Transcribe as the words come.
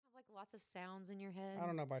lots of sounds in your head? I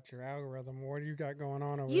don't know about your algorithm. What do you got going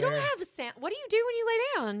on over You there? don't have a sound. What do you do when you lay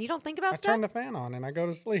down? You don't think about I stuff? turn the fan on and I go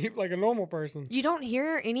to sleep like a normal person. You don't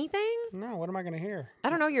hear anything? No, what am I going to hear? I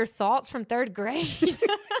don't know, your thoughts from third grade.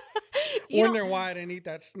 Wondering why I didn't eat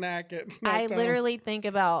that snack at snack I time. literally think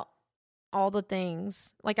about all the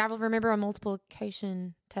things. Like, I remember a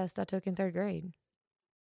multiplication test I took in third grade.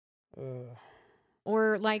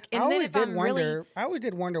 Or like, and I then always if I'm wonder. I always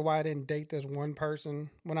did wonder why I didn't date this one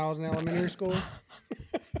person when I was in elementary school.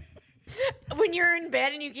 when you're in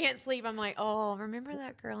bed and you can't sleep, I'm like, oh, remember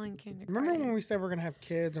that girl in kindergarten? Remember when we said we're gonna have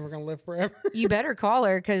kids and we're gonna live forever? You better call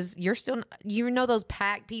her because you're still, you know, those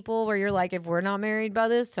pack people where you're like, if we're not married by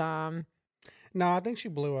this time. No, I think she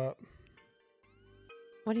blew up.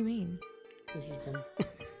 What do you mean?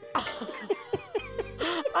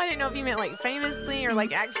 I didn't know if you meant like famously or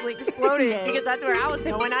like actually exploded because that's where I was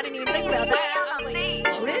going. I didn't even think about that. I was like,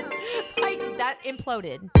 exploded? Like that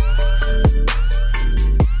imploded.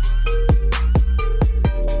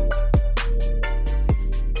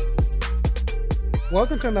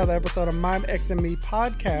 Welcome to another episode of My Ex and Me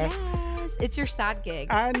podcast. Yes, it's your side gig.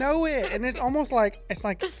 I know it, and it's almost like it's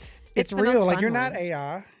the real. most Like fun you're one. not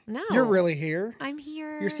AI. No, You're really here. I'm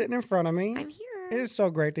here. You're sitting in front of me. I'm here. It is so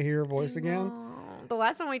great to hear your voice again. The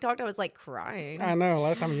last time we talked, I was like crying. I know.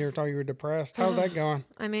 Last time you were talking, you were depressed. How's that going?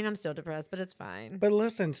 I mean, I'm still depressed, but it's fine. But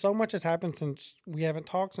listen, so much has happened since we haven't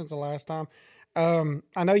talked since the last time.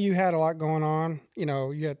 I know you had a lot going on. You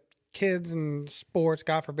know, you had kids and sports.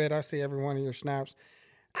 God forbid, I see every one of your snaps.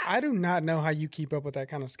 I do not know how you keep up with that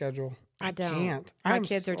kind of schedule. I don't. Can't. My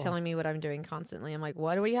kids are telling me what I'm doing constantly. I'm like,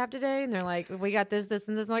 what do we have today? And they're like, we got this, this,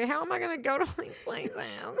 and this. I'm like, how am I going to go to these places?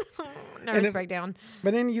 Nervous breakdown.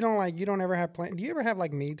 But then you don't ever have plans. Do you ever have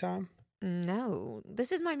like me time? No,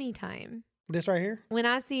 this is my me time. This right here? When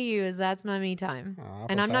I see you, that's my me time. Oh,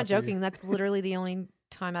 and I'm not joking. That's literally the only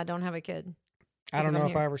time I don't have a kid. I don't know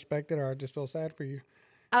if I respect it or I just feel sad for you.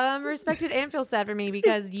 Respect it and feel sad for me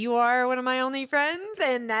because you are one of my only friends,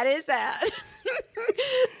 and that is sad.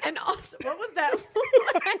 And also, what was that?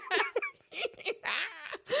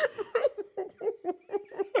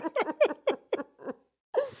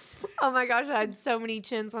 Oh my gosh, I had so many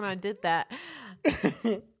chins when I did that.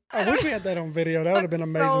 I wish we had that on video. That would have been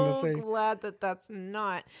amazing to see. I'm so glad that that's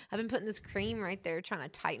not. I've been putting this cream right there trying to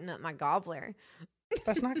tighten up my gobbler.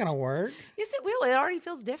 That's not going to work. Yes, it will. It already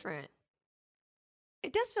feels different.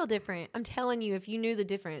 It does feel different. I'm telling you, if you knew the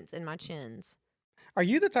difference in my chins. Are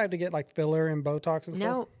you the type to get like filler and Botox and stuff?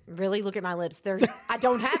 No, really, look at my lips. I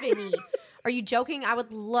don't have any. Are you joking? I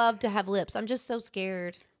would love to have lips. I'm just so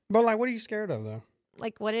scared. But like, what are you scared of though?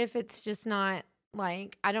 Like, what if it's just not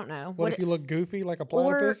like, I don't know. What if you look goofy like a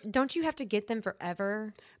platypus? Or don't you have to get them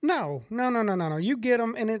forever? No. You get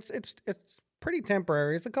them and it's pretty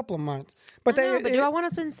temporary. It's a couple of months. But do I want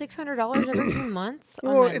to spend $600 every few months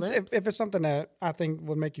on my lips? If it's something that I think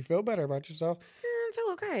would make you feel better about yourself. I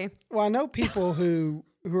feel okay. Well, I know people who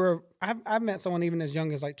are, I've met someone even as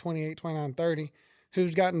young as like 28, 29, 30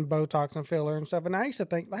 who's gotten Botox and filler and stuff. And I used to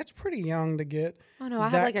think that's pretty young to get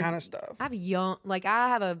that kind of stuff. I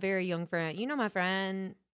have a very young friend. You know my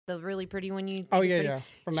friend, the really pretty one you. Oh, yeah.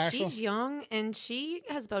 From Nashville? She's young and she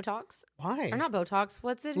has Botox. Why? Or not Botox.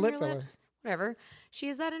 What's it in Lip her filler. lips? Whatever. She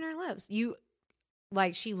has that in her lips.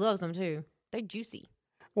 She loves them too. They're juicy.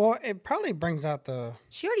 Well, it probably brings out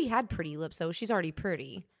She already had pretty lips, though. She's already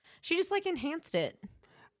pretty. She just enhanced it.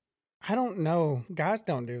 I don't know. Guys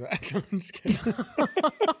don't do that. I'm just kidding.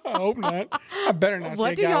 I hope not. I better not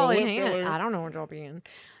What say do guy y'all with lip enhance? filler. I don't know what y'all be in.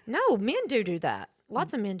 No, men do that.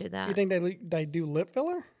 Lots of men do that. You think they do lip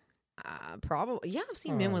filler? Probably. Yeah, I've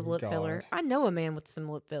seen men with lip filler. I know a man with some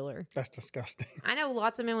lip filler. That's disgusting. I know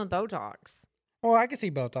lots of men with Botox. Well, I can see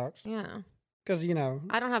Botox. Yeah. Because,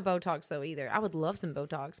 I don't have Botox, though, either. I would love some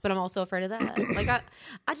Botox, but I'm also afraid of that.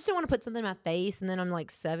 I just don't want to put something in my face, and then I'm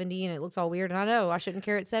 70, and it looks all weird. And I know I shouldn't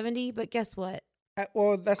care at 70, but guess what?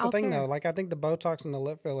 Well, that's the thing, care. though. I think the Botox and the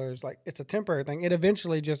lip filler is, it's a temporary thing. It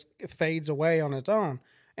eventually just fades away on its own.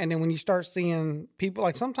 And then when you start seeing people,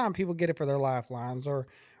 sometimes people get it for their lifelines or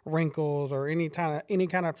wrinkles or any kind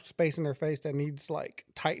of space in their face that needs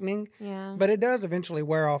tightening. Yeah. But it does eventually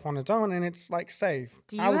wear off on its own, and it's safe.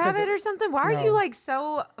 Do you have it or something? Why are you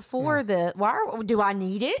so for the? Do I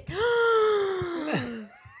need it?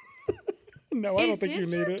 No, I don't think you need it.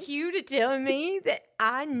 Is this your cue to tell me that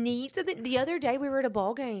I need something? The other day we were at a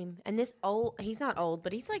ball game, and he's not old,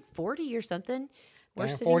 but he's 40 or something. We're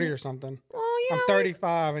 40 or something. Well, I'm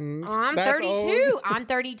 35 and I'm that's 32. Old. I'm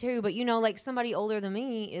 32, but somebody older than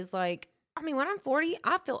me is when I'm 40,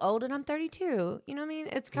 I feel old and I'm 32. You know what I mean?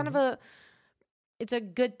 It's kind of it's a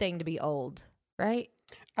good thing to be old, right?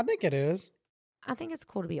 I think it is. I think it's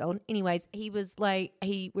cool to be old. Anyways, he was like,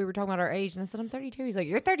 we were talking about our age, and I said, I'm 32. He's like,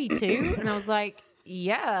 you're 32? And I was like,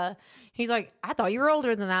 yeah. He's like, I thought you were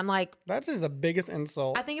older than that. I'm like, That's just the biggest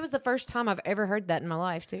insult. I think it was the first time I've ever heard that in my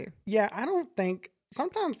life, too. Yeah, I don't think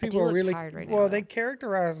sometimes do people are look really tired right well. now, They though.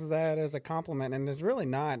 characterize that as a compliment, and it's really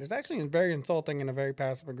not. It's actually very insulting in a very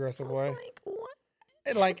passive I aggressive was way. like,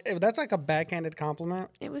 what? That's like a backhanded compliment.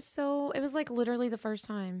 It was like literally the first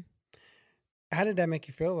time. How did that make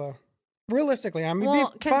you feel though? Realistically, I mean,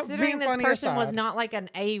 Well, considering being this funny person was aside, not like an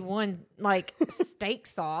A1 like steak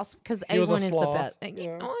sauce, because He was a A1 is the sloth. best.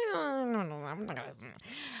 Yeah. No, I'm not gonna.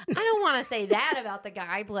 I don't want to say that about the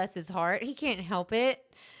guy. Bless his heart, he can't help it.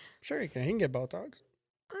 Sure, he can. He can get Botox.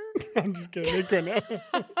 I'm just kidding. He couldn't.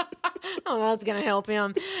 Oh, that's gonna help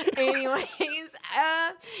him. Anyways,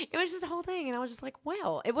 it was just a whole thing, and I was just like,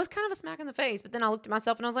 "Well, it was kind of a smack in the face." But then I looked at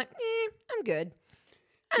myself, and I was like, "I'm good.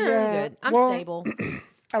 I'm good. I'm stable.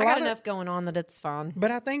 I got enough going on that it's fine."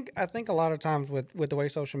 But I think a lot of times with the way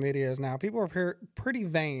social media is now, people are pretty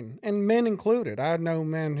vain, and men included. I know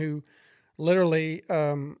men who literally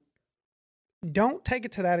don't take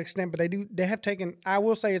it to that extent, but they do. They have taken. I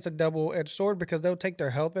will say it's a double-edged sword because they'll take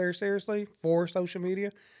their health very seriously for social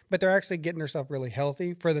media, but they're actually getting themselves really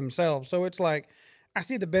healthy for themselves. So it's like I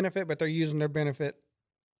see the benefit, but they're using their benefit,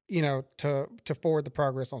 to forward the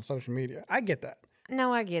progress on social media. I get that.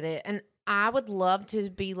 No, I get it, and I would love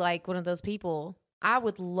to be like one of those people. I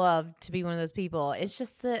would love to be one of those people. It's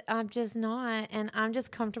just that I'm just not, and I'm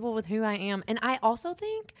just comfortable with who I am. And I also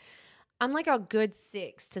think I'm like a good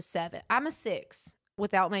 6 to 7. I'm a 6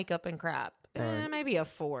 without makeup and crap. Right. Maybe a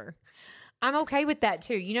 4. I'm okay with that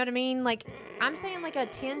too. You know what I mean? Like I'm saying like a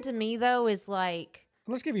 10 to me though is like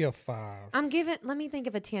Let's give you a 5. let me think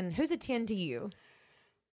of a 10. Who's a 10 to you?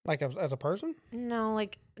 Like as a person? No,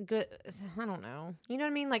 like good. I don't know. You know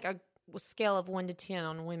what I mean? Like a scale of 1 to 10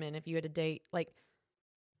 on women. If you had a date, like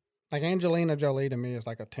Angelina Jolie to me is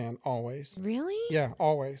like a 10 always. really? Yeah,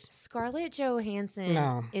 always. Scarlett Johansson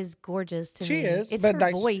No. is gorgeous to me. She is, It's but her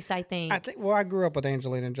like, voice, I think. I grew up with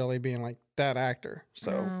Angelina Jolie being like that actor.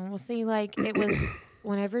 So Well, see, like it was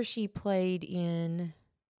whenever she played in.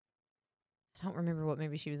 I don't remember what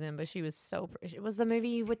movie she was in, but she was so. It was the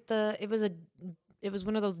movie with the. It was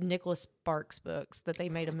one of those Nicholas Sparks books that they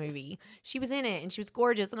made a movie. She was in it and she was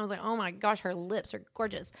gorgeous, and I was like, oh my gosh, her lips are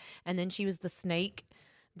gorgeous. And then she was the snake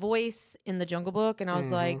voice in the Jungle Book, and I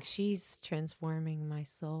was like, she's transforming my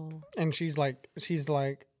soul. and she's like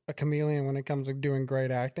a chameleon when it comes to doing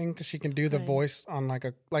great acting because she can do the good. voice on like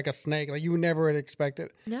a snake, like you never would expect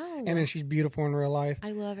it. No, And then she's beautiful in real life.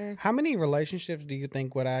 I love her. How many relationships do you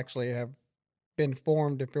think would actually have been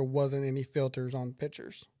formed if there wasn't any filters on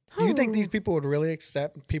pictures? Do you think these people would really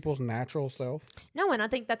accept people's natural self? No, and I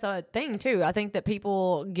think that's a thing too. I think that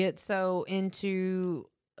people get so into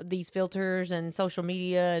these filters and social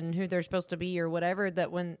media and who they're supposed to be or whatever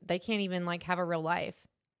that when they can't even like have a real life.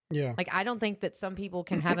 Yeah. Like I don't think that some people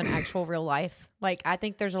can have an actual real life. Like I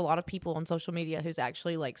think there's a lot of people on social media who's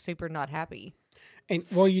actually like super not happy. And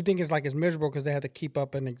well, you think it's miserable because they have to keep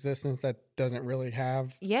up an existence that doesn't really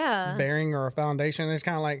have Yeah. bearing or a foundation. It's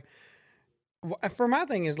kind of like, for my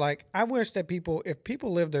thing is like, I wish that if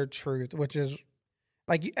people live their truth, which is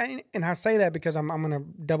like, and I say that because I'm going to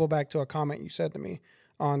double back to a comment you said to me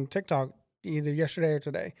on TikTok either yesterday or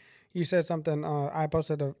today. You said something. I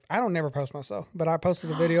don't never post myself, but I posted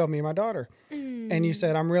a video of me and my daughter, and you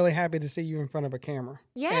said, "I'm really happy to see you in front of a camera."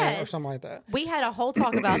 Yes. or something like that. We had a whole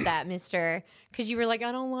talk about that, Mister, because you were like,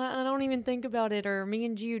 I don't even think about it, or me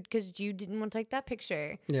and Jude, because Jude didn't want to take that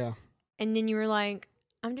picture, Yeah, and then you were like,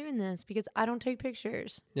 I'm doing this because I don't take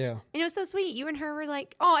pictures. yeah, And it was so sweet. You and her were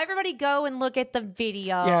like, oh, everybody go and look at the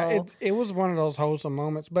video. yeah. It was one of those wholesome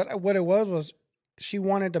moments. But what it was she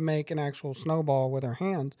wanted to make an actual snowball with her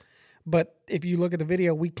hands. But if you look at the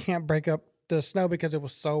video, we can't break up the snow because it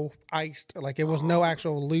was so iced. Like it was no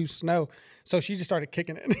actual loose snow. So she just started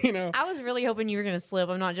kicking it, I was really hoping you were going to slip.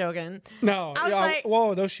 I'm not joking. No. I was like,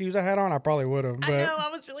 whoa, those shoes I had on, I probably would have. I know, I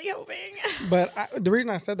was really hoping. But the reason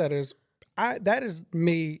I said that is, that is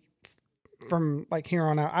me from like here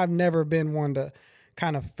on out. I've never been one to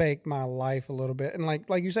kind of fake my life a little bit. And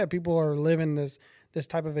like you said, people are living this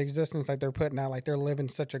type of existence like they're putting out, like they're living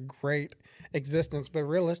such a great existence, but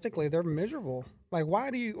realistically they're miserable. Like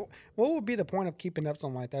what would be the point of keeping up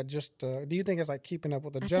something like that? Just do you think it's like keeping up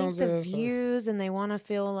with the Joneses? I think the views, and they want to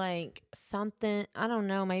feel like something, I don't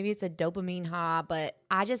know, maybe it's a dopamine high, but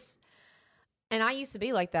and I used to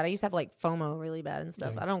be like that. I used to have like FOMO really bad and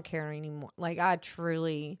stuff. Yeah. I don't care anymore. Like I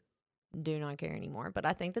truly do not care anymore, but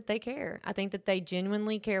I think that they care. I think that they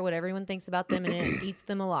genuinely care what everyone thinks about them, and it eats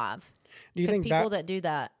them alive. Do you Because think people that do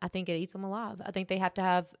that, I think it eats them alive. I think they have to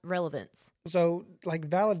have relevance. so? Like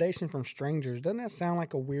validation from strangers, doesn't that sound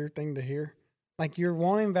like a weird thing to hear? Like you're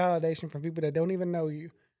wanting validation from people that don't even know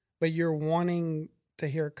you, but you're wanting to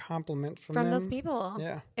hear compliments from Those them. people.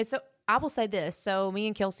 Yeah. And so I will say this. So me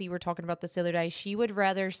and Kelsey were talking about this the other day. She would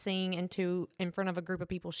rather sing in front of a group of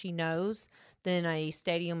people she knows than a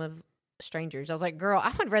stadium of strangers. I was like, girl,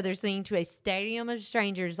 I would rather sing to a stadium of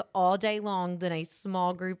strangers all day long than a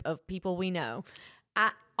small group of people we know.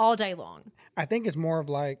 All day long. I think it's more of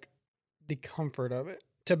like the comfort of it.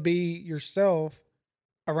 To be yourself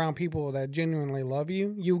around people that genuinely love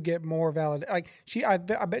you, you get more valid. Like I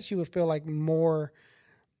bet she would feel like more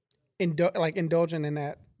indulgent in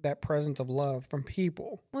that presence of love from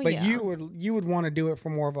people. Well, but yeah. you would want to do it for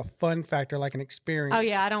more of a fun factor, like an experience. Oh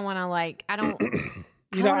yeah, I don't want to I don't.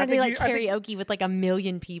 You I know, want to do like I think- karaoke with like a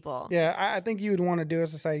million people. Yeah, I think you would want to do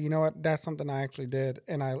is to say, you know what, that's something I actually did,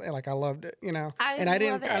 and I loved it. You know, I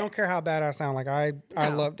didn't. I don't care how bad I sound. Like I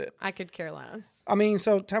loved it. I could care less. I mean,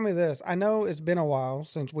 so tell me this. I know it's been a while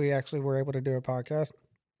since we actually were able to do a podcast.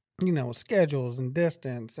 You know, schedules and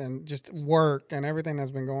distance and just work and everything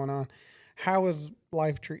that's been going on. How is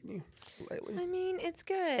life treating you lately? I mean, it's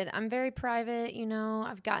good. I'm very private, you know.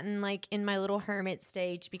 I've gotten like in my little hermit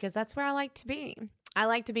stage because that's where I like to be. I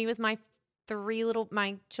like to be with my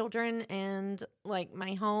my children and like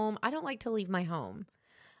my home. I don't like to leave my home.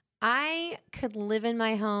 I could live in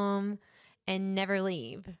my home and never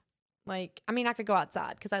leave. Like, I mean, I could go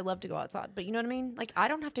outside because I love to go outside, but you know what I mean? Like, I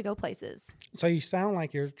don't have to go places. So you sound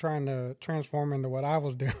like you're trying to transform into what I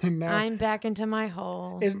was doing now. I'm back into my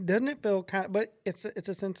hole. Doesn't it feel kind of, but it's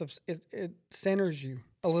a sense of, it centers you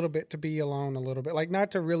a little bit to be alone a little bit. Like,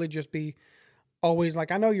 not to really just be always,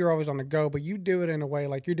 like, I know you're always on the go, but you do it in a way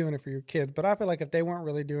like you're doing it for your kids. But I feel like if they weren't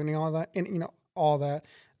really doing all that, and, you know, all that,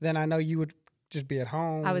 then I know you would just be at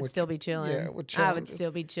home. I would still be chilling. Yeah, I would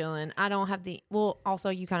still be chilling. I don't have also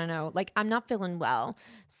you kind of know, like I'm not feeling well.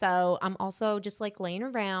 So I'm also just like laying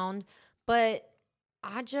around, but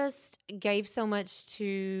I just gave so much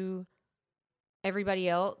to everybody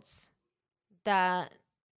else that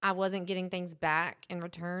I wasn't getting things back in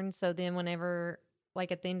return. So then whenever,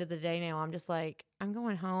 like at the end of the day now, I'm just like, I'm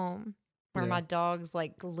going home. Where my dogs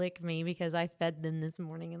like lick me because I fed them this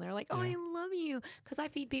morning and they're like, oh, I love you, because I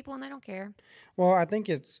feed people and they don't care. Well, I think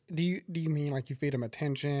it's, do you mean like you feed them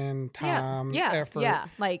attention, time, effort? Yeah,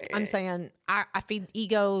 like I'm saying I feed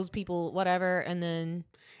egos, people, whatever, and then.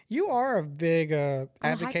 You are a big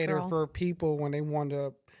advocator for people when they want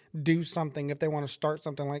to do something, if they want to start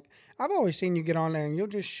something. Like, I've always seen you get on there and you'll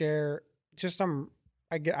just share just some,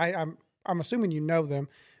 I'm assuming you know them,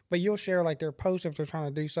 but you'll share like their posts if they're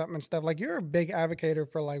trying to do something and stuff. Like, you're a big advocator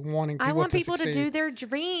for like wanting people to succeed. I want people to do their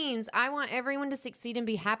dreams. I want everyone to succeed and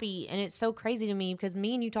be happy. And it's so crazy to me because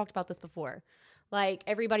me and you talked about this before. Like,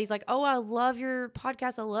 everybody's like, oh, I love your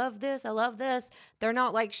podcast. I love this. I love this. They're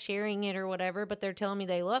not like sharing it or whatever, but they're telling me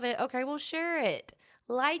they love it. Okay, well, share it.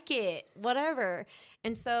 Like it. Whatever.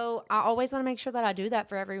 And so I always want to make sure that I do that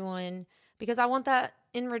for everyone because I want that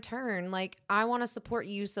in return. Like, I want to support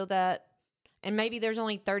you so that, and maybe there's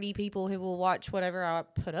only 30 people who will watch whatever I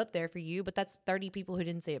put up there for you, but that's 30 people who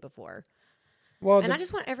didn't see it before. Well, I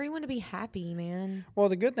just want everyone to be happy, man. Well,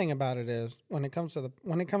 the good thing about it is when it comes to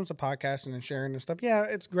podcasting and sharing and stuff, yeah,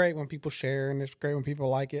 it's great when people share and it's great when people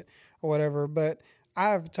like it or whatever. But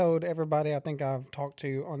I've told everybody I think I've talked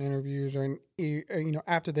to on interviews or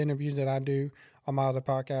after the interviews that I do on my other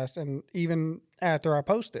podcast, and even after I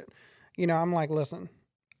post it, I'm like, listen,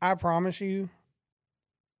 I promise you,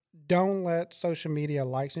 don't let social media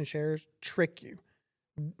likes and shares trick you.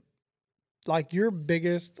 Like, your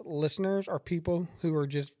biggest listeners are people who are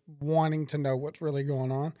just wanting to know what's really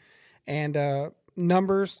going on. And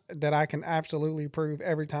numbers that I can absolutely prove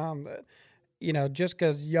every time that, just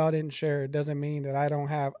because y'all didn't share it doesn't mean that I don't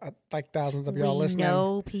have like thousands of y'all listening. We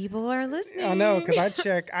know people are listening. I know, because I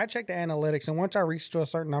check the analytics, and once I reach to a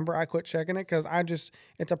certain number, I quit checking it because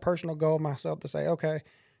it's a personal goal of myself to say, okay,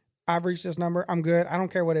 I've reached this number. I'm good. I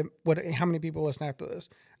don't care how many people listen after this.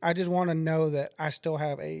 I just want to know that I still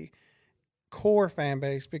have a core fan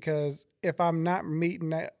base, because if I'm not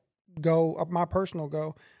meeting that goal, my personal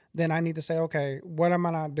goal, then I need to say, okay, what am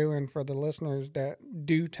I not doing for the listeners that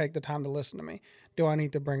do take the time to listen to me? Do I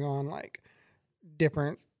need to bring on like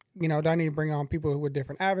different, do I need to bring on people with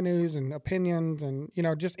different avenues and opinions and,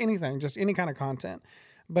 just anything, just any kind of content?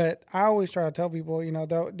 But I always try to tell people,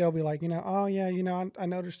 they'll be like, oh yeah, I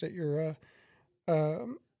noticed that your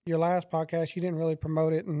last podcast, you didn't really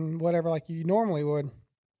promote it and whatever, like you normally would.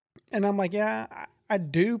 And I'm like, yeah, I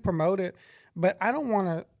do promote it, but I don't want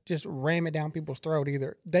to just ram it down people's throat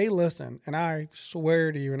either. They listen, and I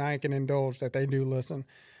swear to you, and I can indulge that they do listen.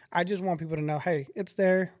 I just want people to know, hey, it's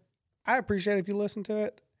there. I appreciate if you listen to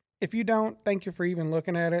it. If you don't, thank you for even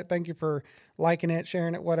looking at it. Thank you for liking it,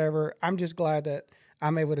 sharing it, whatever. I'm just glad that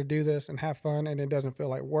I'm able to do this and have fun, and it doesn't feel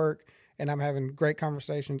like work, and I'm having great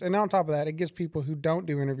conversations. And on top of that, it gives people who don't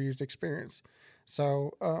do interviews experience.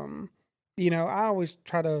 So, I always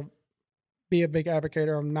try to be a big advocate.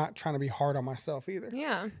 I'm not trying to be hard on myself either.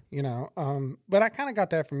 Yeah. But I kind of got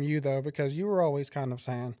that from you, though, because you were always kind of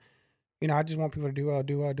saying, I just want people to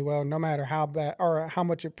do well, no matter how bad or how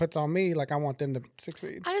much it puts on me. Like, I want them to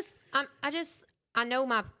succeed. I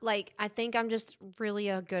know I think I'm just really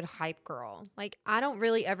a good hype girl. Like, I don't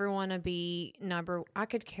really ever want to be I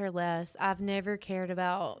could care less. I've never cared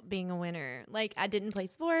about being a winner. Like, I didn't play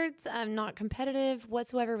sports. I'm not competitive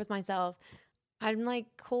whatsoever with myself. I'm like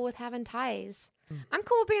cool with having ties. I'm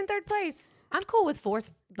cool with being third place. I'm cool with fourth,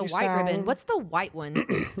 white ribbon. What's the white one?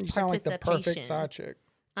 You sound like the perfect side chick.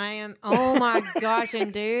 I am. Oh my gosh,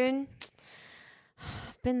 and dude,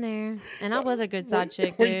 I've been there, and I was a good side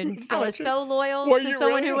chick, dude. I was so loyal to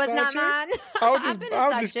someone who was not mine.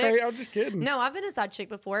 I was just kidding. No, I've been a side chick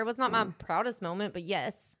before. It was not my proudest moment, but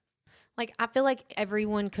yes. Like, I feel like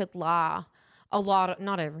everyone could lie.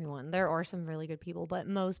 Not everyone. There are some really good people, but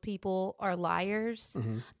most people are liars.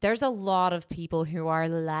 Mm-hmm. There's a lot of people who are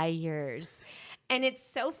liars. And it's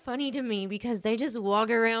so funny to me because they just walk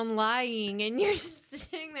around lying, and you're just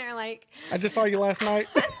sitting there like, I just saw you last night.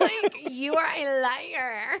 Like, you are a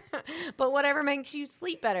liar. But whatever makes you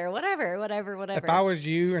sleep better, whatever. If I was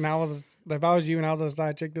you and I was a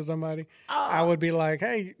side chick to somebody, I would be like,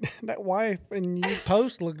 hey, that wife and you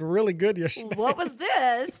post looked really good yesterday. What was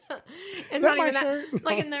this? It's not even shirt? that.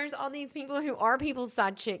 Like, and there's all these people who are people's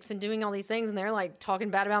side chicks and doing all these things, and they're like talking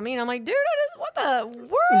bad about me, and I'm like, dude, what the world?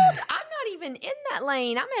 I'm not even in that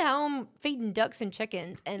lane. I'm at home feeding ducks and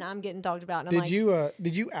chickens, and I'm getting talked about. And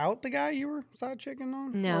Did you out the guy you were side chicking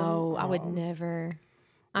on? No, I would never.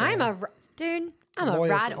 Yeah. I'm a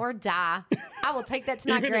ride or die. I will take that to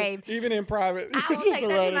my grave. Even in private. I will take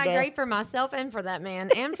that to my grave for myself and for that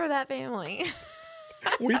man and for that family.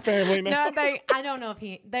 We family now. No, I don't know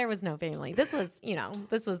if there was no family. This was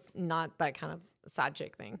not that kind of side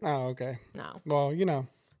chick thing. Oh, okay. No. Well,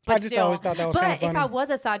 But I just always thought that was kind of funny. But if I was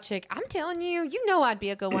a side chick, I'm telling you, I'd be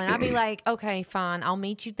a good one. I'd be like, okay, fine. I'll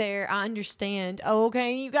meet you there. I understand. Oh,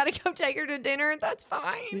 okay. You got to go take her to dinner. That's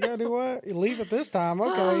fine. You got to do what? You leave at this time.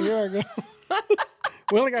 Okay, here I go.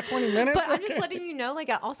 We only got 20 minutes. But I'm just letting you know, like,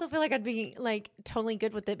 I also feel like I'd be, like, totally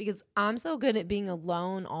good with it because I'm so good at being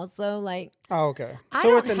alone also. Like, oh, okay.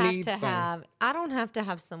 So it's a needs thing. I don't have to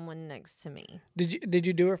have someone next to me. Did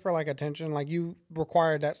you do it for, like, attention? Like, you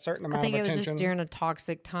required that certain amount of attention? I think it was just during a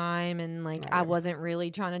toxic time, and, like, I wasn't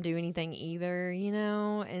really trying to do anything either,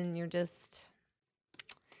 and you're just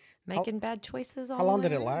making bad choices all How long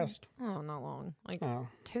did it around. last? Oh, not long. Like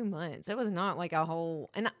 2 months. It was not like a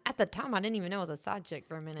whole. And at the time, I didn't even know it was a side chick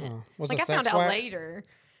for a minute. Was like, it I found sex out whack? later.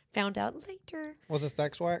 Was it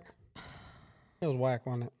sex whack? It was whack,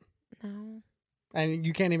 wasn't it? No. And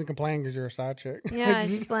you can't even complain because you're a side chick. Yeah, it's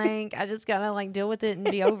just like, I just gotta like deal with it and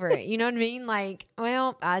be over it. You know what I mean? Like,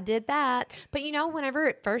 well, I did that. But whenever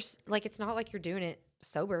at first, like, it's not like you're doing it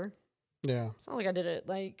sober. Yeah. It's not like I did it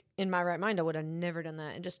like in my right mind. I would have never done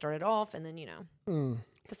that. It just started off, and then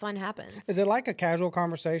the fun happens. Is it like a casual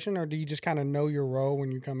conversation, or do you just kind of know your role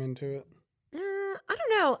when you come into it? I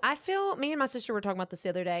don't know. I feel me and my sister were talking about this the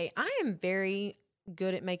other day. I am very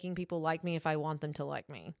good at making people like me if I want them to like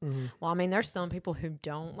me. Mm-hmm. Well, I mean, there's some people who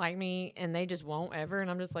don't like me and they just won't ever,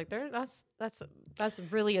 and I'm just like, that's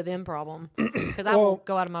really a them problem because I will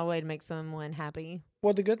go out of my way to make someone happy.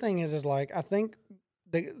 Well, the good thing is like I think.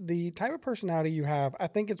 The type of personality you have, I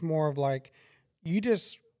think it's more of like you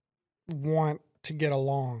just want to get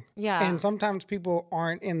along. Yeah. And sometimes people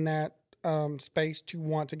aren't in that space to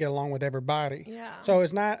want to get along with everybody. Yeah. So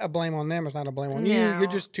it's not a blame on them. It's not a blame on you. You're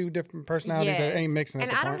just two different personalities that ain't mixing.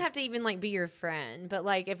 And I don't have to even like be your friend, but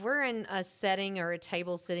like if we're in a setting or a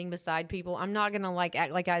table sitting beside people, I'm not gonna like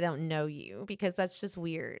act like I don't know you because that's just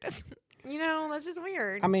weird. That's just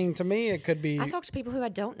weird. I mean, to me, it could be. I talk to people who I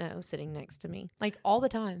don't know sitting next to me, like all the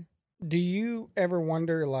time. Do you ever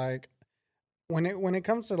wonder, like, when it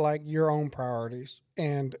comes to like your own priorities,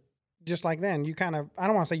 and just like then, you kind of, I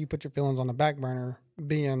don't want to say you put your feelings on the back burner,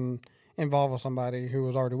 being involved with somebody who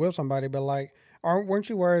was already with somebody, but like, weren't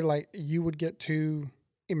you worried like you would get too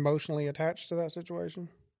emotionally attached to that situation?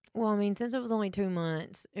 Well, I mean, since it was only 2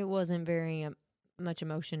 months, it wasn't very much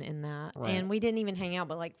emotion in that. Right. And we didn't even hang out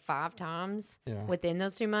but like 5 times within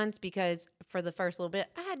those 2 months because for the first little bit,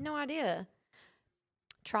 I had no idea.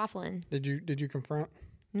 Trifling. Did you confront?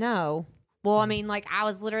 No. Well, I mean, like, I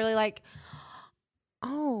was literally like,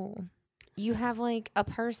 oh, you have like a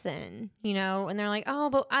person, you know, and they're like, oh,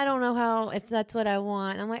 but I don't know how, if that's what I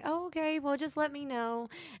want. And I'm like, oh, okay, well, just let me know.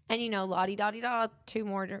 And, you know, la-di-da-di-da, 2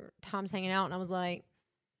 more times hanging out. And I was like,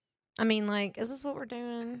 I mean, like, is this what we're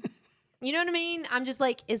doing? You know what I mean? I'm just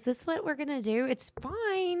like, is this what we're going to do? It's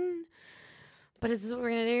fine. But is this what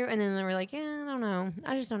we're going to do? And then they were like, yeah, I don't know.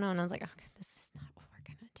 I just don't know. And I was like, okay, this is not what we're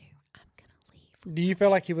going to do. I'm going to leave. Do you feel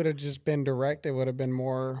like he would have just been direct? It would have been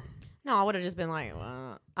more... No, I would have just been like,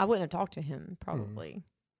 I wouldn't have talked to him, probably.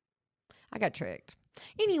 I got tricked.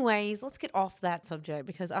 Anyways, let's get off that subject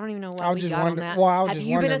because I don't even know why we got on that. Well, have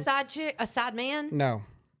you been a side chick, a side man? No.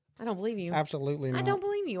 I don't believe you. Absolutely not. I don't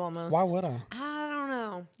believe you almost. Why would I? I don't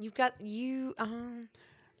know. You've got,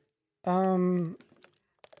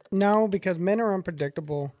 No, because men are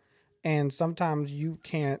unpredictable and sometimes you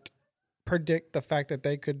can't predict the fact that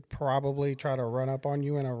they could probably try to run up on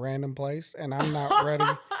you in a random place and I'm not ready.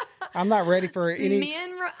 I'm not ready for any.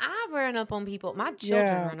 I run up on people. My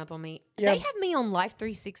children run up on me. Yeah. They have me on Life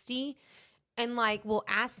 360 and like will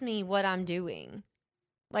ask me what I'm doing.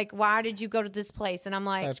 Like, why did you go to this place? And I'm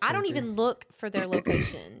like, I don't even look for their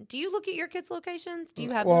location. Do you look at your kids' locations? Do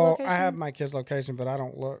you have their locations? I have my kids' location, but I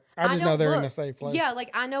don't look. I just know they're in a safe place. Yeah, like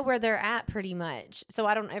I know where they're at pretty much. So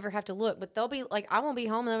I don't ever have to look. But they'll be like, I won't be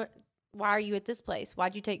home. And why are you at this place?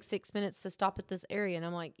 Why'd you take 6 minutes to stop at this area? And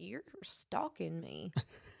I'm like, you're stalking me.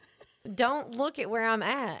 Don't look at where I'm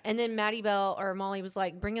at. And then Maddie Bell or Molly was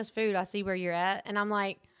like, bring us food. I see where you're at. And I'm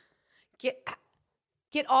like, get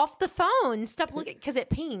off the phone. Stop looking. Because it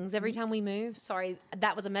pings every time we move. Sorry,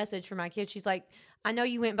 that was a message from my kid. She's like, I know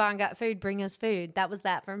you went by and got food. Bring us food. That was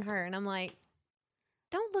that from her. And I'm like,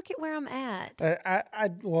 don't look at where I'm at. I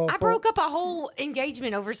broke up a whole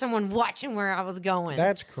engagement over someone watching where I was going.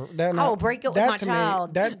 I'll break up with my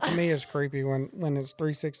child. That to me is creepy when it's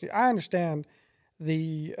 360. I understand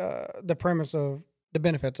the premise of the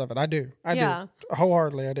benefits of it. I do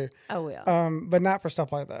wholeheartedly. I do. Oh yeah. But not for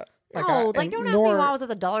stuff like that. Like don't ask me why I was at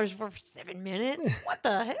the dollar store for 7 minutes. What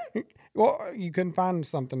the heck? Well, you couldn't find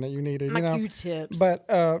something that you needed. My Q-tips. But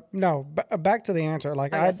no. Back to the answer.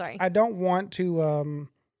 Like I don't want to.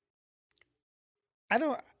 I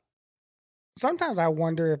don't. Sometimes I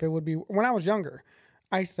wonder if it would be when I was younger.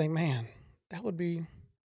 I used to think, man, that would be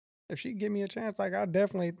if she'd give me a chance. Like I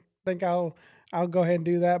definitely think I'll go ahead and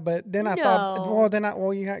do that. But then I thought,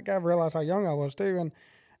 you got to realize how young I was too,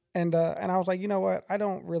 and I was like, you know what? I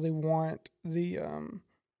don't really want the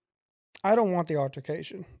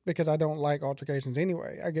altercation because I don't like altercations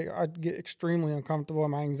anyway. I get extremely uncomfortable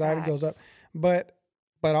and my anxiety goes up. But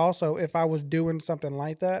also if I was doing something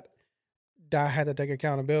like that, I had to take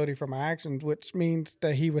accountability for my actions, which means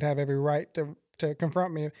that he would have every right to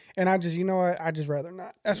confront me. And I just, you know what? I just rather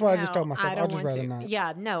not. That's what I just told myself. I'd just rather not.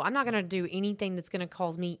 Yeah, no, I'm not going to do anything that's going to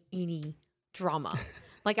cause me any drama.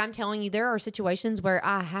 Like I'm telling you, there are situations where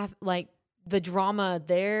I have like the drama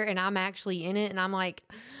there and I'm actually in it. And I'm like,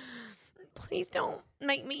 please don't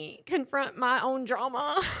make me confront my own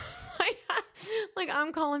drama. Like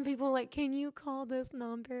I'm calling people like, can you call this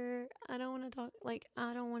number? I don't want to talk. Like,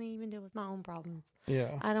 I don't want to even deal with my own problems.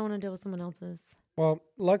 Yeah. I don't want to deal with someone else's. Well,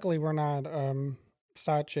 luckily we're not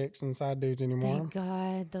side chicks and side dudes anymore. Thank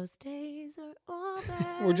God those days are all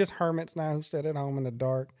back. We're just hermits now who sit at home in the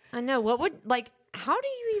dark. I know. How do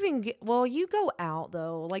you even get, well, you go out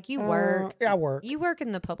though. Like you work. Yeah, I work. You work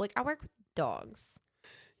in the public. I work with dogs.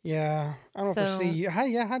 Yeah. I don't foresee you.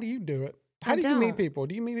 How do you do it? How do you meet people?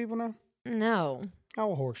 Do you meet people now? No.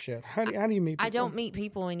 Oh, horse shit. How do you meet people? I don't meet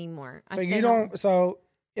people anymore. So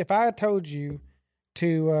if I told you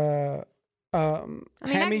to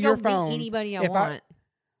hand me your phone. Meet anybody I want.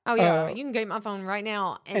 You can get my phone right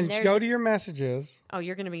now. And go to your messages. Oh,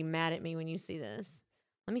 you're going to be mad at me when you see this.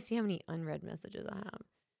 Let me see how many unread messages I have.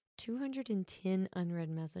 210 unread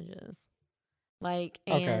messages.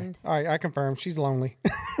 Okay. All right, I confirm. She's lonely.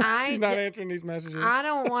 She's not answering these messages. I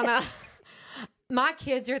don't want to. My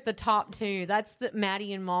kids are at the top two. That's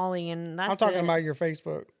Maddie and Molly, and that's I'm talking about your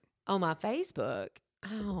Facebook. Oh, my Facebook.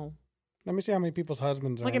 Oh. Let me see how many people's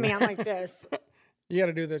husbands are. Look at me. I'm like this. You got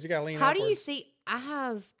to do this. You got to lean How upwards. do you see?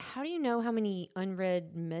 How do you know how many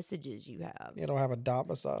unread messages you have? It'll have a dot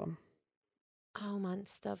beside them. Oh, my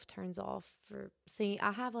stuff turns off see,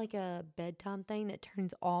 I have like a bedtime thing that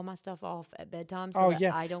turns all my stuff off at bedtime so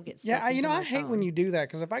that I don't get sick. Yeah, I hate when you do that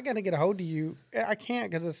because if I got to get a hold of you, I can't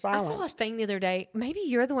because it's silent. I saw a thing the other day. Maybe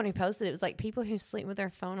you're the one who posted it. It was like people who sleep with their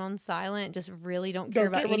phone on silent just really don't care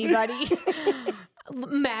about anybody.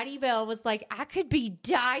 Maddie Bell was like, I could be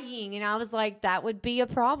dying. And I was like, that would be a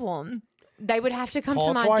problem. They would have to come Call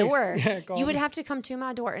to my twice. door. Yeah, call You would me. have to come to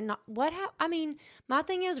my door. And I mean, my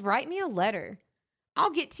thing is, write me a letter. I'll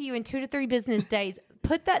get to you in 2 to 3 business days.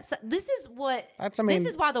 This is why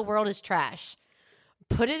the world is trash.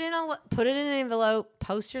 Put it in an envelope,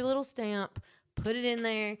 post your little stamp, put it in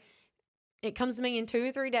there. It comes to me in 2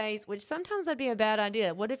 or 3 days, which sometimes that'd be a bad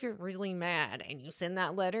idea. What if you're really mad and you send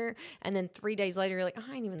that letter and then 3 days later you're like,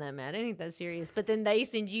 I ain't even that mad. It ain't that serious. But then they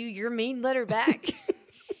send you your mean letter back.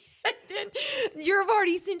 And then you've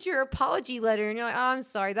already sent your apology letter and you're like, oh, I'm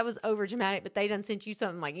sorry. That was over dramatic. But they done sent you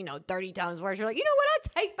something like, 30 times worse. You're like, you know what?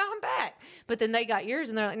 I take mine back. But then they got yours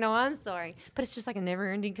and they're like, no, I'm sorry. But it's just like a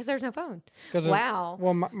never ending because there's no phone. Wow.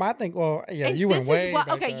 Well, my thing, yeah, and you went way back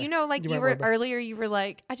okay, there. like you were earlier, you were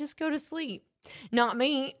like, I just go to sleep. Not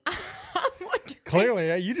me. I'm wondering.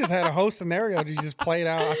 Clearly, you just had a whole scenario that you just played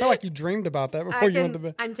out. I feel like you dreamed about that before you went to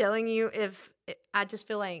bed. I'm telling you, I just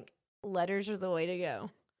feel like letters are the way to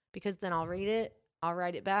go because then I'll read it, I'll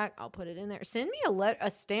write it back, I'll put it in there. Send me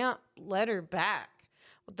a stamped letter back.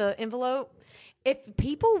 The envelope. If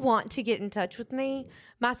people want to get in touch with me,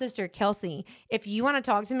 my sister Kelsey, if you want to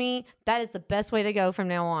talk to me, that is the best way to go from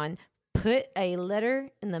now on. Put a letter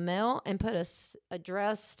in the mail and put a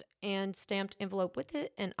addressed and stamped envelope with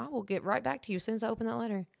it, and I will get right back to you as soon as I open that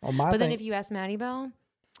letter. Well, then if you ask Maddie Bell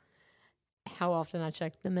how often I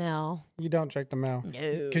check the mail. You don't check the mail. No.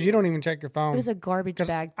 Because you don't even check your phone. It was a garbage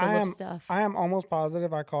bag full of stuff. I am almost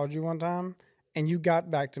positive I called you one time, and you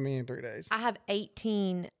got back to me in 3 days. I have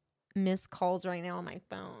 18 missed calls right now on my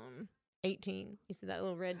phone. 18. You see that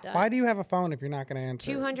little red dot? Why do you have a phone if you're not going to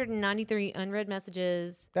answer? 293 unread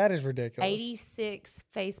messages. That is ridiculous. 86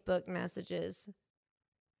 Facebook messages.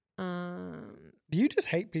 Do you just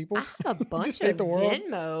hate people? I have a bunch of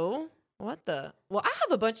Venmo. What the? Well, I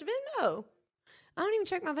have a bunch of Venmo. I don't even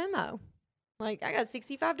check my Venmo. Like, I got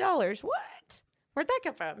 $65. What? Where'd that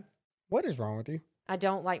come from? What is wrong with you? I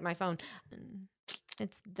don't like my phone.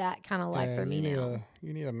 It's that kind of life for me now.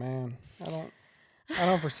 You need a man. I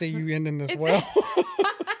don't foresee you ending this well.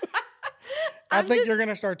 I think you're going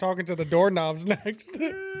to start talking to the doorknobs next.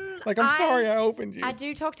 Like, I'm sorry I opened you. I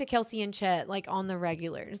do talk to Kelsey and Chet, like, on the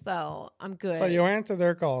regular, so I'm good. So you answer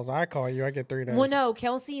their calls. I call you. I get 3 days. Well, no,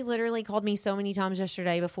 Kelsey literally called me so many times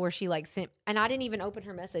yesterday before she, like, sent, and I didn't even open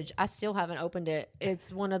her message. I still haven't opened it.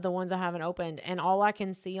 It's one of the ones I haven't opened, and all I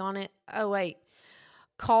can see on it, oh, wait,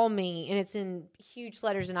 call me, and it's in huge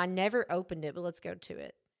letters, and I never opened it, but let's go to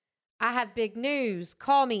it. I have big news.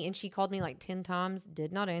 Call me. And she called me like 10 times,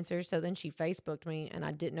 did not answer. So then she Facebooked me, and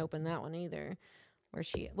I didn't open that one either.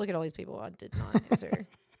 Look at all these people I did not answer.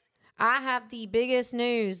 I have the biggest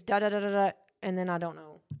news, and then I don't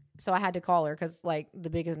know. So I had to call her because, like, the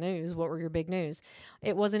biggest news, what were your big news?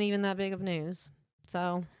 It wasn't even that big of news.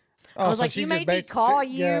 So I was like, you made me call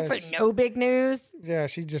you for no big news? Yeah,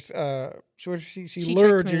 she just, she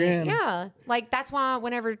lured you in. Yeah. Like, that's why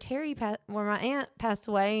whenever when my aunt passed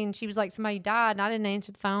away and she was like, somebody died and I didn't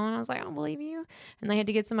answer the phone, I was like, I don't believe you. And they had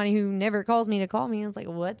to get somebody who never calls me to call me. I was like,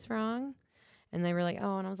 what's wrong? And they were like,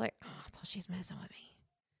 oh, and I was like, oh, I thought she's messing with me.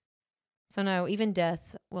 So no, even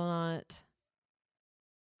death will not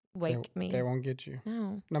wake me. They won't get you.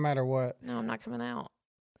 No. No matter what. No, I'm not coming out.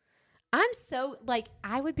 I'm so, like,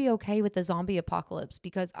 I would be okay with the zombie apocalypse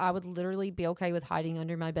because I would literally be okay with hiding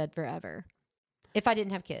under my bed forever if I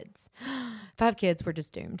didn't have kids. If I have kids, we're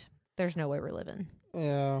just doomed. There's no way we're living.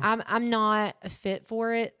 Yeah. I'm not fit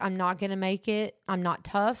for it. I'm not going to make it. I'm not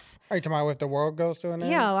tough. Are you talking about if the world goes to an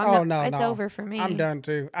end? Yeah. It's over for me. I'm done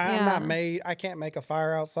too. I'm not made. I can't make a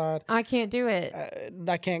fire outside. I can't do it.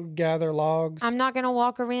 I can't gather logs. I'm not going to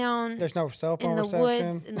walk around. There's no cell phone in the reception.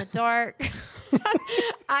 woods, in the dark.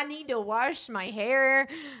 I need to wash my hair.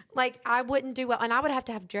 Like, I wouldn't do well. And I would have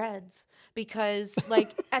to have dreads because,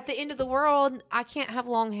 like, at the end of the world, I can't have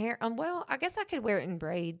long hair. Well, I guess I could wear it in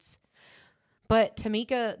braids. But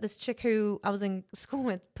Tamika, this chick who I was in school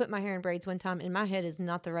with, put my hair in braids one time, and my head is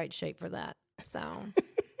not the right shape for that. So,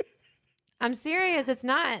 I'm serious. It's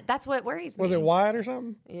not. That's what worries me. Was it wide or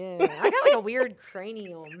something? Yeah. I got like a weird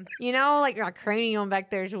cranium. You know, like my cranium back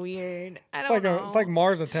there is weird. I don't know. It's like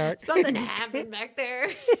Mars attack. Something happened back there.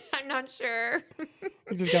 I'm not sure.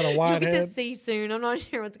 You just got a wide head. You'll get to see soon. I'm not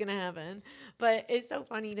sure what's going to happen. But it's so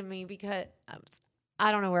funny to me because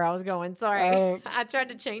I don't know where I was going. Sorry. I tried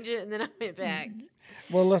to change it and then I went back.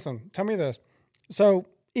 Well, listen, tell me this. So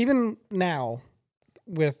even now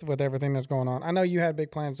with everything that's going on, I know you had big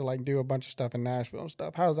plans to like do a bunch of stuff in Nashville and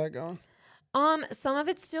stuff. How's that going? Some of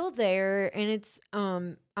it's still there and it's,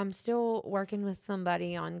 I'm still working with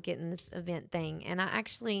somebody on getting this event thing. And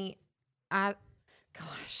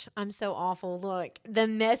gosh, I'm so awful. Look, the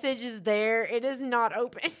message is there. It is not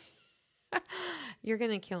open. You're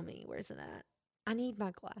gonna kill me. Where's it at? I need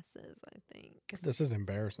my glasses, I think. This is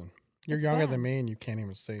embarrassing. You're It's younger bad. than me and you can't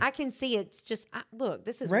even see. I can see it's just look.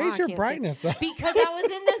 This is why Raise I your can't brightness see. up. Because I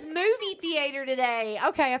was in this movie theater today.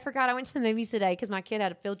 Okay, I forgot I went to the movies today because my kid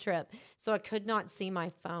had a field trip, so I could not see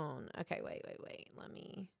my phone. Okay, wait. Let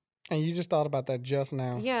me. And you just thought about that just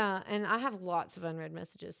now. Yeah, and I have lots of unread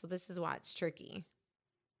messages, so this is why it's tricky.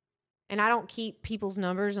 And I don't keep people's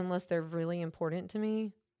numbers unless they're really important to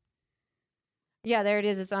me. Yeah, there it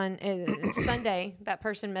is. It's Sunday. That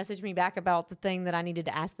person messaged me back about the thing that I needed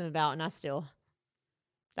to ask them about, and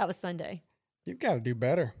that was Sunday. You've got to do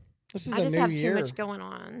better. This is I a just new have year. too much going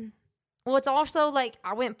on. Well, it's also like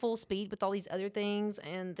I went full speed with all these other things,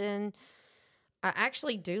 and then I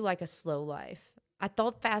actually do like a slow life. I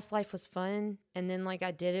thought fast life was fun, and then like I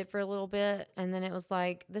did it for a little bit, and then it was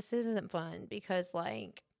like, this isn't fun because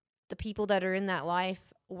like the people that are in that life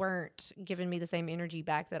weren't giving me the same energy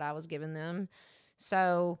back that I was giving them.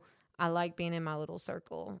 So I like being in my little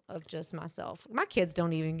circle of just myself. My kids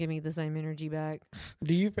don't even give me the same energy back.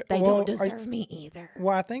 They don't deserve me either.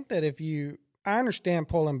 Well, I think that I understand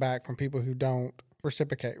pulling back from people who don't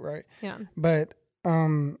reciprocate, right? Yeah. But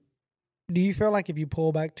do you feel like if you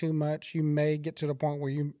pull back too much, you may get to the point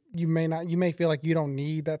where you may feel like you don't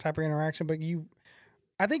need that type of interaction, but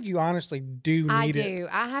I think you honestly do need it. I do.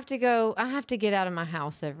 I have to get out of my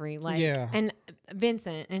house and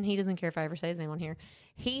Vincent, and he doesn't care if I ever say his name on here.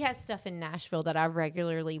 He has stuff in Nashville that I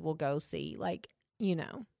regularly will go see, Yeah,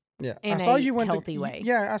 in I saw a you went healthy way.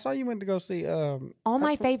 Yeah, I saw you went to go see all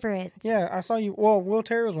my favorites. Yeah, I saw you. Well, Will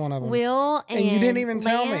Terry was one of them. Will and you didn't even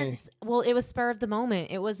tell me. Well, it was spur of the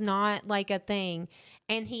moment. It was not like a thing.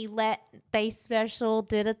 And they special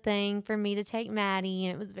did a thing for me to take Maddie,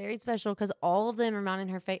 and it was very special because all of them are mounting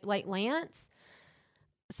her face, like Lance.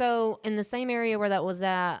 So in the same area where that was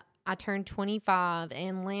at, I turned 25,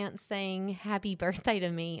 and Lance sang "Happy Birthday"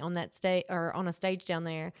 to me on that stage or on a stage down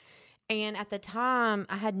there. And at the time,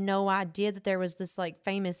 I had no idea that there was this like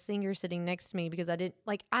famous singer sitting next to me because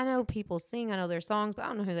I know people sing, I know their songs, but I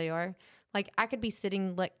don't know who they are. Like I could be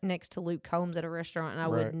sitting next to Luke Combs at a restaurant and I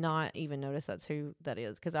would not even notice that's who that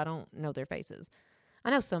is because I don't know their faces.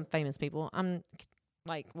 I know some famous people. I'm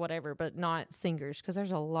like whatever, but not singers because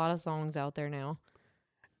there's a lot of songs out there now.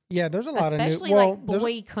 Yeah, there's a lot especially of new, like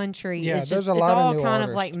boy country. Yeah, it's a lot all of new kind artists.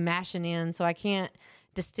 of like mashing in, so I can't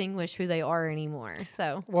distinguish who they are anymore.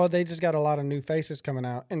 So they just got a lot of new faces coming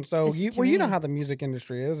out, and so you know how the music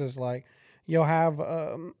industry is. It's like you'll have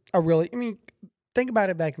think about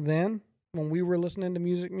it back then when we were listening to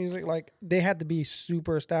music, like they had to be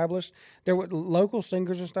super established. There were local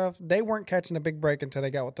singers and stuff. They weren't catching a big break until they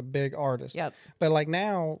got with the big artists. Yep. But like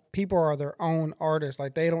now, people are their own artists.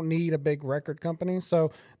 Like they don't need a big record company.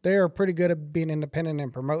 So they are pretty good at being independent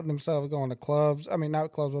and promoting themselves, going to clubs. I mean,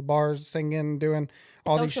 not clubs, but bars, singing, doing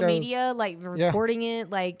all these shows. Social media, like recording it.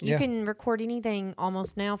 Like you can record anything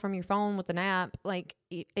almost now from your phone with an app. Like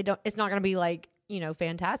it's not going to be like,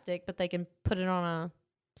 fantastic, but they can put it on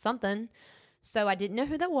something. So I didn't know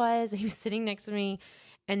who that was. He was sitting next to me.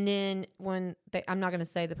 And then I'm not going to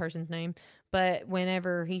say the person's name, but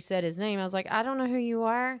whenever he said his name, I was like, I don't know who you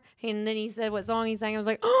are. And then he said what song he sang. I was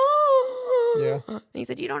like, oh, yeah. And he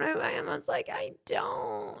said, you don't know who I am. I was like, I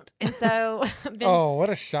don't. And so, what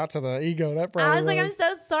a shot to the ego that probably I was like, I'm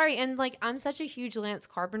so sorry. And like, I'm such a huge Lance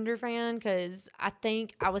Carpenter fan because I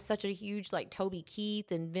think I was such a huge like Toby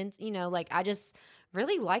Keith and Vince. I just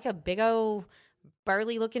really like a big old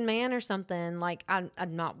burly looking man or something. Like I'm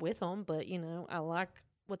not with them, but I like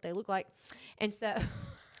what they look like. And so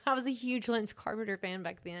I was a huge Lance Carpenter fan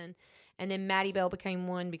back then. And then Matty Bell became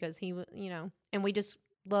one because he was, and we just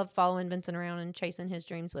love following Vincent around and chasing his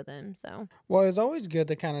dreams with him. So, well, it's always good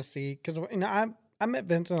to kind of see, because I met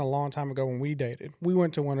Vincent a long time ago when we dated. We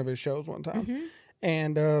went to one of his shows one time.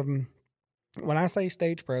 And, when I say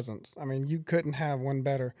stage presence, I mean, you couldn't have one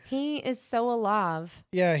better. He is so alive.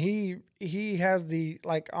 Yeah, he has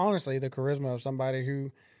honestly, the charisma of somebody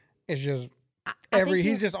who is just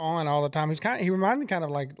he's just on all the time. He reminded me kind of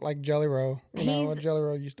like Jelly Roll, what Jelly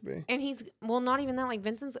Roll used to be. And he's not even that. Like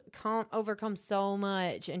Vincent's overcome so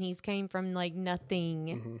much, and he's came from like nothing.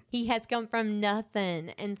 Mm-hmm. He has come from nothing,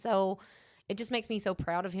 and so it just makes me so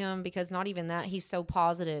proud of him because not even that, he's so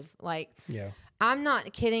positive. Like, yeah. I'm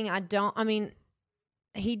not kidding.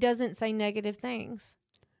 He doesn't say negative things.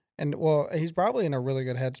 And, well, he's probably in a really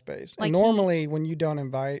good headspace. Like and normally when you don't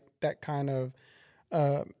invite that kind of,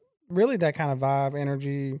 really that kind of vibe,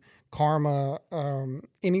 energy, karma,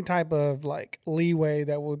 any type of, like, leeway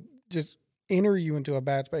that would just enter you into a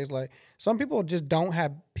bad space. Like, some people just don't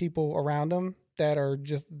have people around them that are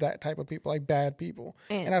just that type of people, like bad people.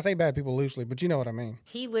 And I say bad people loosely, but you know what I mean.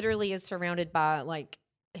 He literally is surrounded by like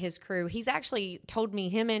his crew. He's actually told me,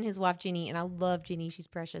 him and his wife Jenny, and I love Jenny, she's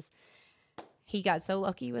precious. He got so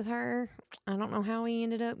lucky with her. I don't know how he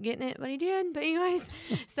ended up getting it, but he did. But anyways,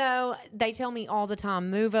 so they tell me all the time,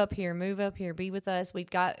 move up here, be with us. We've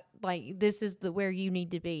got like, this is where you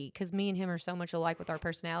need to be. Cause me and him are so much alike with our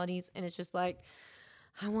personalities. And it's just like,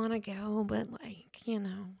 I want to go, but like, you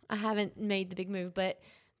know, I haven't made the big move, but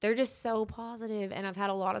they're just so positive. And I've had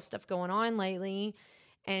a lot of stuff going on lately.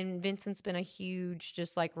 And Vincent's been a huge,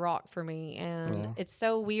 just like rock for me. And it's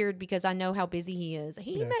so weird because I know how busy he is.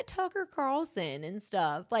 He met Tucker Carlson and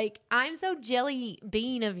stuff. Like, I'm so jelly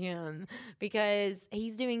bean of him because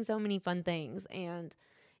he's doing so many fun things. And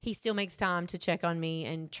he still makes time to check on me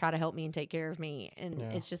and try to help me and take care of me. And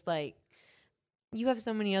it's just like, you have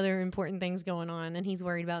so many other important things going on, and he's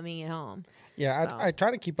worried about me at home. Yeah, So. I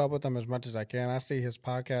try to keep up with him as much as I can. I see his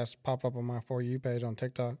podcast pop up on my For You page on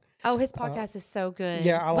TikTok. Oh, his podcast is so good.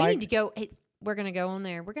 Yeah, we need to go. Hey, we're going to go on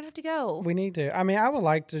there. We're going to have to go. We need to. I mean, I would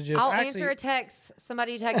like to just I'll answer a text.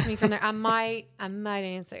 Somebody text me from there. I might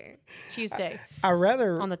answer Tuesday. I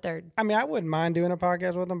rather on the 3rd. I mean, I wouldn't mind doing a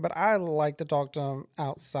podcast with him, but I like to talk to him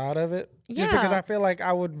outside of it. Yeah. Just because I feel like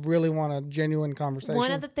I would really want a genuine conversation.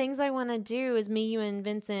 One of the things I want to do is me, you, and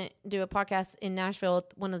Vincent do a podcast in Nashville.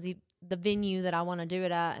 One of the venue that I want to do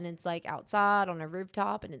it at, and it's like outside on a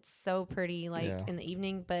rooftop, and it's so pretty, like in the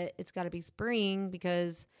evening, but it's got to be spring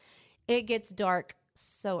because it gets dark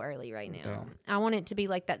so early right now. Yeah. I want it to be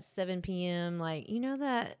like that 7 p.m. like, you know,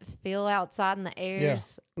 that feel outside in the air. Yeah.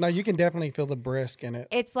 No, you can definitely feel the brisk in it.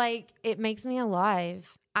 It's like, it makes me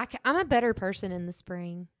alive. I'm a better person in the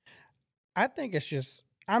spring. I think it's just,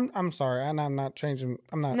 I'm sorry, and I'm not changing.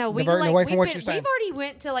 I'm not diverting away from what you're saying. We've already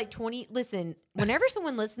went to like 20. Listen, whenever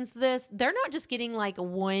someone listens to this, they're not just getting like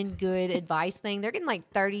one good advice thing. They're getting like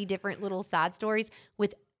 30 different little side stories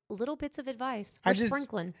with little bits of advice. We're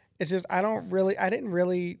sprinkling. It's just I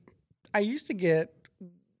used to get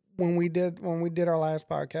when we did our last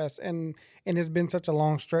podcast, and it's been such a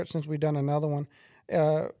long stretch since we've done another one.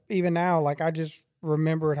 Even now, like I just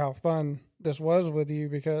remembered how fun this was with you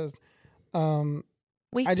because.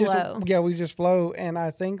 We just flow, and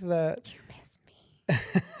I think that you miss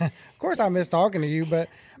me. Of course, I miss talking to you, but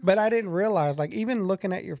I didn't realize, like, even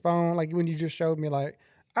looking at your phone, like when you just showed me, like,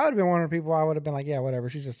 I would have been one of the people I would have been like, yeah, whatever,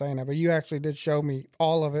 she's just saying that, but you actually did show me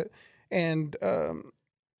all of it, and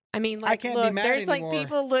I mean, like, I can't be mad there's anymore. like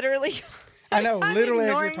people literally. I know, literally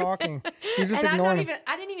as you're talking, you're just ignoring it.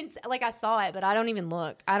 I didn't even like I saw it, but I don't even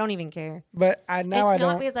look. I don't even care. But it's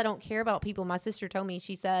not because I don't care about people. My sister told me,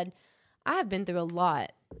 she said, I have been through a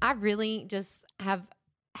lot. I really just have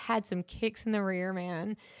had some kicks in the rear,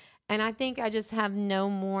 man. And I think I just have no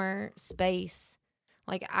more space.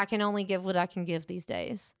 Like, I can only give what I can give these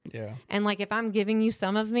days. Yeah. And, like, if I'm giving you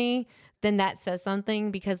some of me, then that says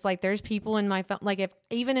something because, like, there's people in my phone. Like,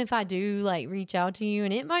 even if I do, like, reach out to you,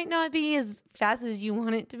 and it might not be as fast as you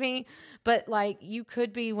want it to be, but, like, you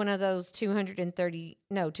could be one of those 230,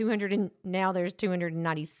 and now there's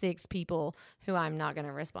 296 people who I'm not going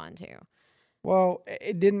to respond to. Well,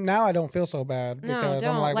 it didn't. Now I don't feel so bad because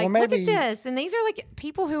I'm like, well, maybe. Look at this, and these are like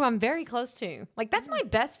people who I'm very close to. Like, that's my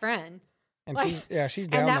best friend. And like, she's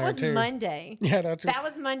down there too. And that was Monday. Yeah, that's that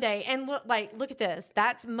was Monday. And look at this.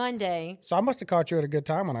 That's Monday. So I must have caught you at a good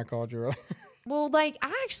time when I called you earlier. Well, like,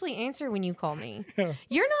 I actually answer when you call me. Yeah.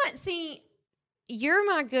 You're not. See, you're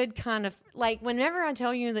my good kind of, like, whenever I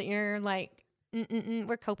tell you that you're like,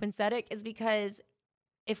 we're copacetic, is because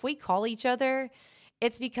if we call each other,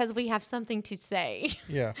 it's because we have something to say.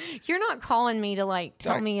 Yeah. You're not calling me to, like,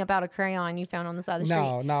 tell me about a crayon you found on the side of the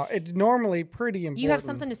street. No. It's normally pretty important. You have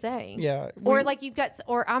something to say. Yeah. Or, like,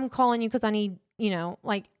 or I'm calling you because I need,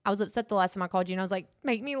 like, I was upset the last time I called you, and I was like,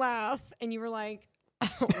 make me laugh. And you were like,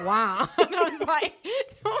 oh, wow. And I was like,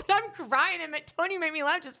 no, I'm crying, and Tony made me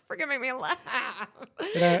laugh. Just freaking make me laugh.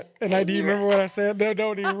 And do you remember what I said? No,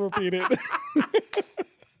 don't even repeat it.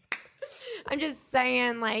 I'm just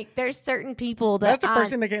saying, like, there's certain people that that's the first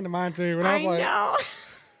thing that came to mind too. When I was like, know.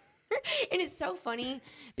 And it's so funny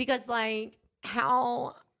because, like,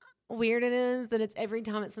 how weird it is that it's every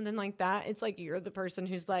time it's something like that, it's like you're the person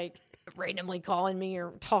who's like randomly calling me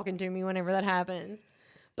or talking to me whenever that happens.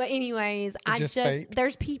 But anyways,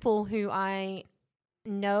 there's people who I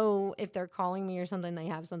know if they're calling me or something, they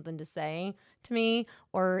have something to say to me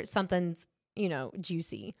or something's,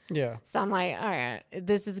 juicy. Yeah. So I'm like, all right,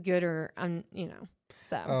 this is good, or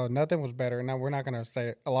so. Oh, nothing was better. Now, we're not going to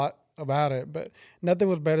say a lot about it, but nothing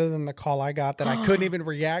was better than the call I got that I couldn't even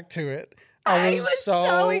react to it. I was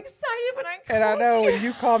so excited when I called And I know you. when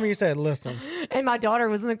you called me, you said, listen. And my daughter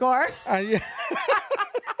was in the car. Yeah.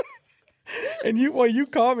 And you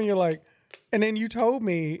called me, you're like, and then you told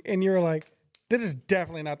me, and you're like, this is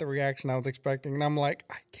definitely not the reaction I was expecting. And I'm like,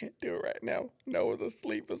 I can't do it right now. Noah's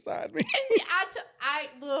asleep beside me.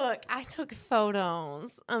 I took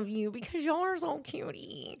photos of you because y'all are so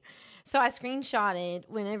cutie. So I screenshotted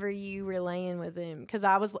whenever you were laying with him because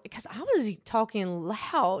I was talking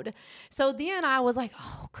loud. So then I was like,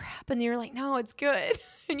 oh crap, and you're like, no, it's good,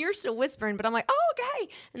 and you're still whispering, but I'm like, oh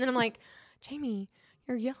okay, and then I'm like, Jaimie,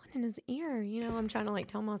 you're yelling in his ear. I'm trying to like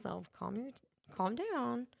tell myself, calm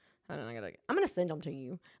down. Hold on, I'm gonna send them to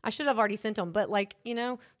you. I should have already sent them, but like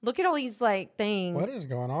look at all these like things. What is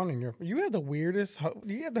going on in you have the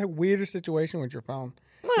weirdest situation with your phone.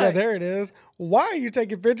 Look. Yeah, there it is. Why are you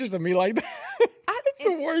taking pictures of me like that? It's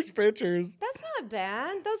the worst pictures. That's not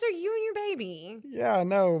bad. Those are you and your baby. Yeah, I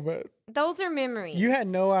know, but those are memories. You had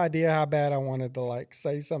no idea how bad I wanted to like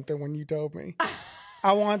say something when you told me.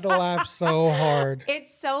 I wanted to laugh so hard.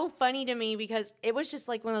 It's so funny to me because it was just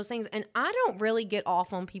like one of those things, and I don't really get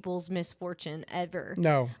off on people's misfortune ever.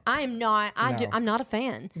 No, I'm not. I'm not a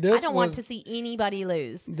fan. I don't want to see anybody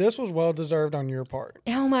lose. This was well deserved on your part.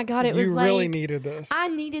 Oh my God, it was like you really needed this. I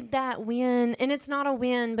needed that win, and it's not a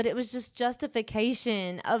win, but it was just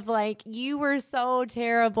justification of like you were so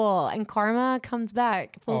terrible, and karma comes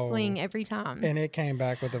back full swing every time, and it came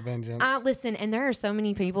back with a vengeance. Listen, and there are so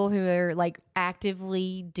many people who are like actively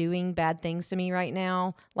doing bad things to me right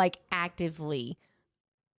now, like actively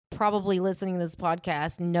probably listening to this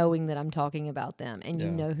podcast knowing that I'm talking about them, and you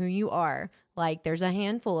know who you are. Like there's a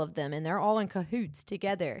handful of them and they're all in cahoots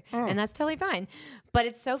together, and that's totally fine. But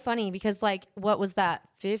it's so funny because like what was that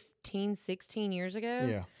 15 16 years ago?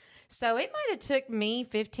 Yeah. So it might have took me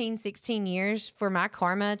 15 16 years for my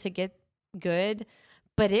karma to get good,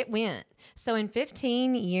 but it went. So in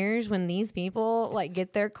 15 years, when these people like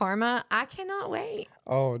get their karma, I cannot wait.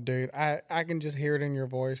 Oh, dude, I can just hear it in your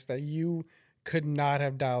voice that you could not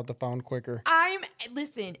have dialed the phone quicker.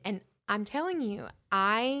 Listen, and I'm telling you,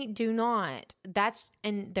 I do not.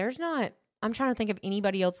 There's not. I'm trying to think of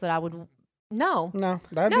anybody else that I would. No,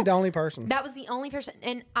 that'd be the only person. That was the only person,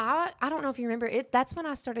 and I don't know if you remember it. That's when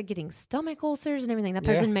I started getting stomach ulcers and everything. That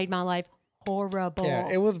person made my life horrible. Yeah,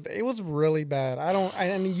 it was really bad.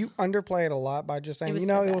 I mean, you underplay it a lot by just saying,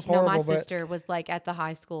 it was horrible. No, my sister was like at the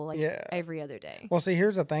high school, like every other day. Well, see,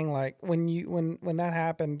 here's the thing: like when that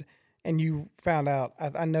happened and you found out,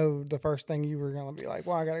 I know the first thing you were gonna be like,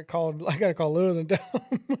 "Well, I gotta call Lewis and tell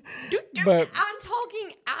him." But I'm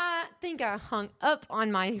talking. I think I hung up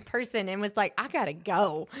on my person and was like, "I gotta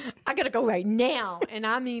go right now." And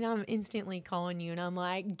I mean, I'm instantly calling you, and I'm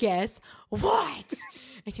like, "Guess what?"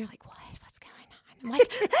 And you're like, "What? What's going on?"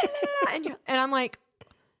 I'm like, and I'm like,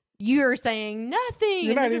 "You're saying nothing.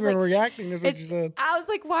 You're not even reacting." Is what you said. I was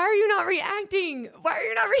like, "Why are you not reacting? Why are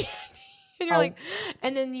you not reacting?" And you're like,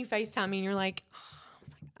 and then you FaceTime me, and you're like, I was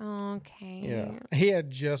like, okay. Yeah, he had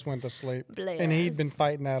just went to sleep, and he'd been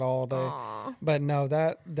fighting that all day. Aww. But no,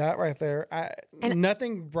 that right there,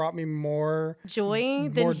 nothing brought me more joy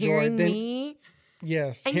than hearing me.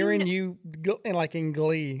 Yes, and hearing you in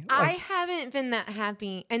glee. I haven't been that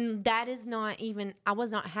happy, and that is not even. I was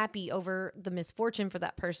not happy over the misfortune for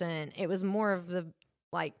that person. It was more of the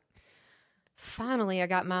like. Finally, I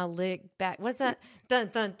got my lick back. What's that?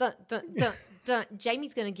 Dun dun dun dun dun dun.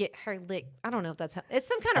 Jamie's gonna get her lick. I don't know if that's how. It's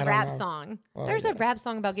some kind of rap song. Well, there's a rap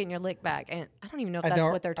song about getting your lick back, and I don't even know if that's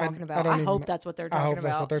what they're talking about. I hope that's what they're talking about.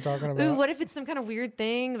 That's what they're talking about. Ooh, what if it's some kind of weird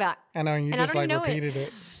thing about? I know you just like repeated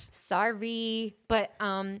it. Sorry, but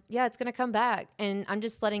yeah, it's gonna come back, and I'm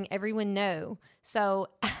just letting everyone know. So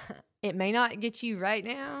it may not get you right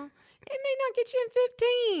now. It may not get you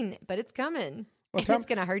in 15, but it's coming. And it's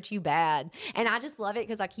going to hurt you bad. And I just love it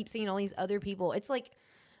because I keep seeing all these other people. It's like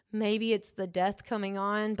maybe it's the death coming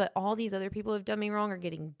on, but all these other people who've done me wrong are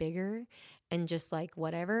getting bigger and just like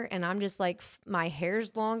whatever. And I'm just like, my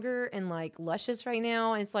hair's longer and like luscious right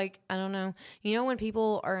now. And it's like, I don't know. You know when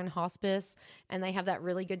people are in hospice and they have that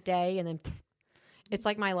really good day and then it's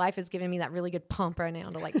like my life is giving me that really good pump right now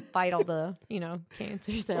to like fight all the,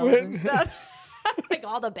 cancer cells and stuff. Like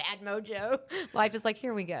all the bad mojo. Life is like,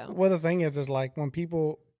 here we go. Well, the thing is like when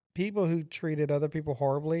people who treated other people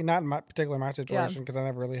horribly, not in my situation because I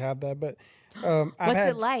never really had that, but what's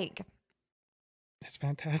it like? It's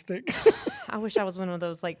fantastic. I wish I was one of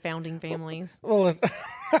those like founding families. Well,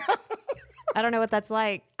 I don't know what that's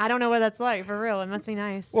like. I don't know what that's like for real. It must be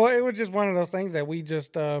nice. Well, it was just one of those things that we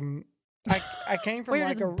just I came from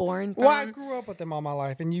like just born from. Well, I grew up with them all my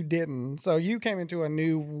life, and you didn't. So you came into a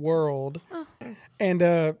new world,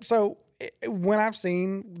 and so when I've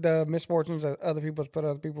seen the misfortunes that other people put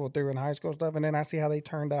other people through in high school stuff, and then I see how they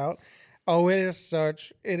turned out, Oh, it is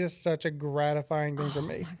such a gratifying thing for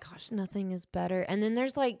me. Oh my gosh, nothing is better. And then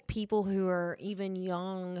there's like people who are even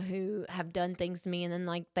young who have done things to me, and then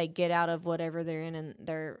like they get out of whatever they're in and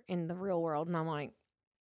they're in the real world, and I'm like,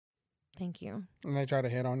 thank you. And they try to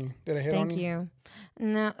hit on you. Did they hit on you? Thank you.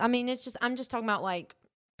 No, I mean, I'm just talking about like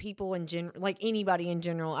people in general, like anybody in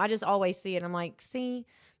general. I just always see it. I'm like, see,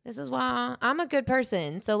 this is why I'm a good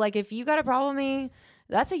person. So like, if you got a problem with me,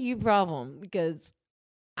 that's a you problem, because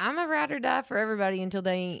I'm a ride or die for everybody until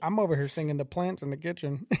they. I'm over here singing the plants in the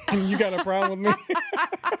kitchen, and you got a problem with me.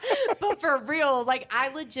 But for real, like I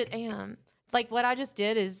legit am. Like what I just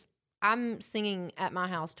did is I'm singing at my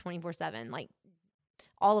house 24/7. Like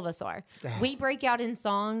all of us are. We break out in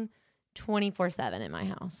song 24/7 in my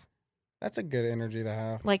house. That's a good energy to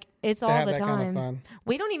have. Like it's all the that time. kind of fun.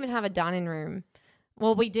 We don't even have a dining room.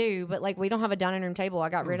 Well, we do, but like we don't have a dining room table. I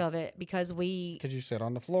got rid of it because you sit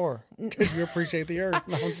on the floor. Because you appreciate the earth.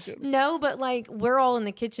 No, I'm just kidding. No, but like we're all in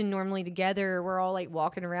the kitchen normally together. We're all like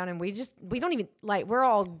walking around, and we don't even like, we're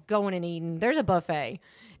all going and eating. There's a buffet,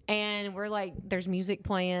 and we're like, there's music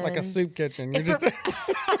playing. Like a soup kitchen. You're just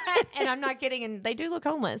and I'm not kidding. And they do look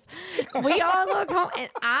homeless. We all look home. And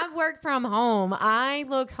I work from home. I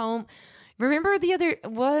look home. Remember the other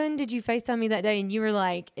one? Did you FaceTime me that day? And you were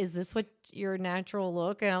like, is this what your natural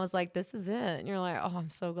look? And I was like, this is it. And you're like, oh, I'm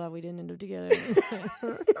so glad we didn't end up together.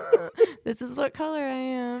 This is what color I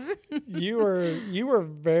am. You were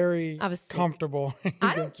very comfortable.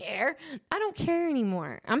 I don't care. I don't care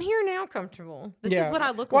anymore. I'm here now comfortable. This is what I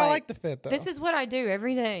look like. Well, I like the fit, though. This is what I do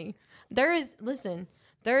every day. There is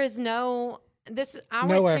no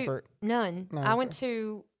effort. None. No, I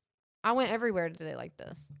went everywhere today like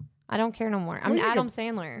this. I don't care no more. I'm Adam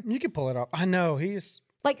Sandler. You can pull it off. I know. He's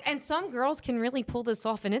like, and some girls can really pull this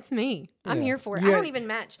off, and it's me. I'm here for it. I don't even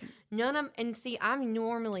match none of them. And see, I'm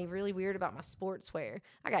normally really weird about my sportswear.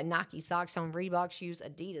 I got Nike socks on, Reebok shoes,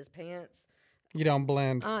 Adidas pants. You don't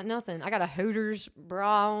blend. Nothing. I got a Hooters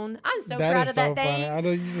bra on. I'm so proud of that thing. I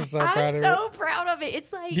know you're just so proud of it. I'm so proud of it.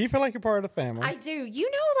 It's like, do you feel like you're part of the family? I do. You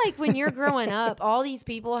know, like when you're growing up, all these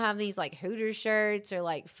people have these like Hooters shirts or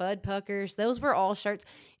like Fud Puckers. Those were all shirts.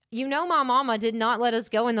 You know, my mama did not let us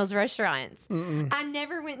go in those restaurants. I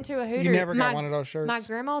never went into a Hooters. You never got one of those shirts? My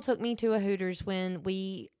grandma took me to a Hooters when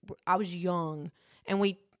I was young.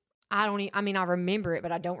 And I remember it,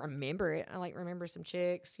 but I don't remember it. I like remember some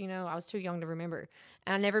chicks, you know. I was too young to remember.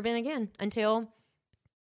 And I've never been again until.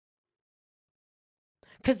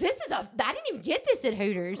 Because I didn't even get this at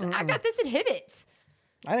Hooters. I got this at Hibbett's.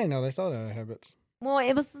 I didn't know they sold it at Hibbett's. Well,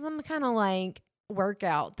 it was some kind of like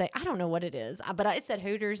workout thing. I don't know what it is, but it said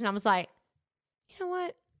Hooters, and I was like, you know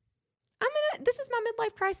what? This is my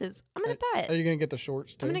midlife crisis. I'm gonna buy it. Are you gonna get the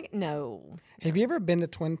shorts too? No. Have you ever been to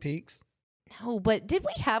Twin Peaks? No, but did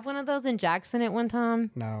we have one of those in Jackson at one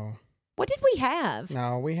time? No. What did we have?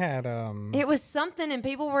 No, we had It was something, and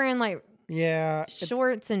people were in like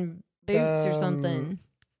shorts and boots or something.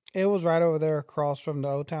 It was right over there across from the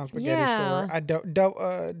Old Town Spaghetti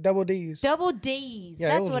store. Double D's. Double D's. Yeah,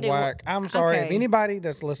 that's it was what whack. I'm sorry. If anybody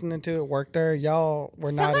that's listening to it worked there, y'all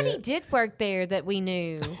were not. Somebody did work there that we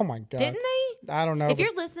knew. Oh my God. Didn't they? I don't know. If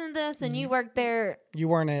you're listening to this and you worked there, you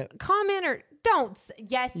weren't it. Comment or don't.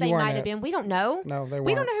 Yes, they might have been. We don't know. No, they weren't.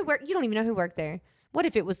 We don't know who worked. You don't even know who worked there. What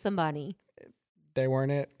if it was somebody? They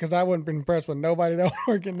weren't it. Because I wouldn't be impressed with nobody that was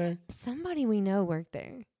working there. Somebody we know worked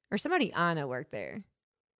there. Or somebody I know worked there.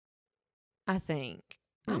 I think.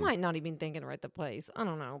 I might not even thinking right the place. I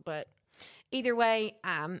don't know. But either way,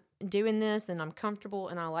 I'm doing this and I'm comfortable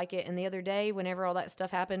and I like it. And the other day, whenever all that stuff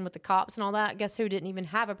happened with the cops and all that, guess who didn't even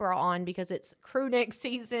have a bra on because it's crew neck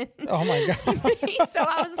season. Oh my God. So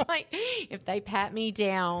I was like, if they pat me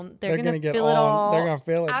down, they're gonna get feel it all. They're gonna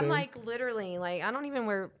feel it. I'm like literally like, I don't even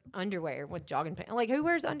wear underwear with jogging pants. Like, who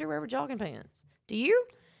wears underwear with jogging pants? Do you?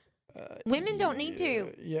 Women don't need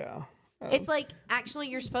to. Yeah. It's like, actually,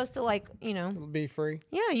 you're supposed to, like, you know. Be free?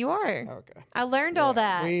 Yeah, you are. Okay. I learned all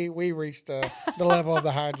that. We reached the level of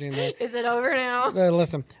the hygiene there. Is it over now?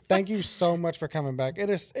 Listen, thank you so much for coming back.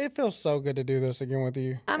 It feels so good to do this again with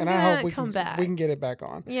you. I hope we can get it back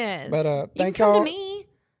on. Yes. But thank y'all. Come to me.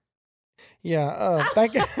 Yeah.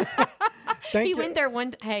 Thank you. He went there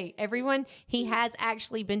Hey, everyone, he has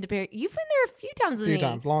actually been to Perry. You've been there a few times with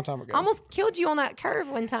me. Long time ago. Almost killed you on that curve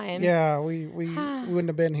one time. Yeah, we wouldn't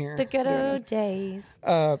have been here. The good old days.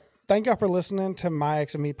 Thank y'all for listening to My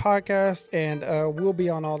Ex and Me podcast, and we'll be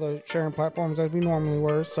on all the sharing platforms as we normally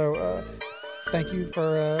were. So thank you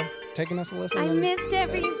for taking us a listen. I missed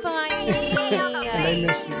everybody. And they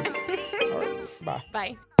missed you. All right,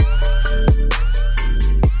 bye. Bye.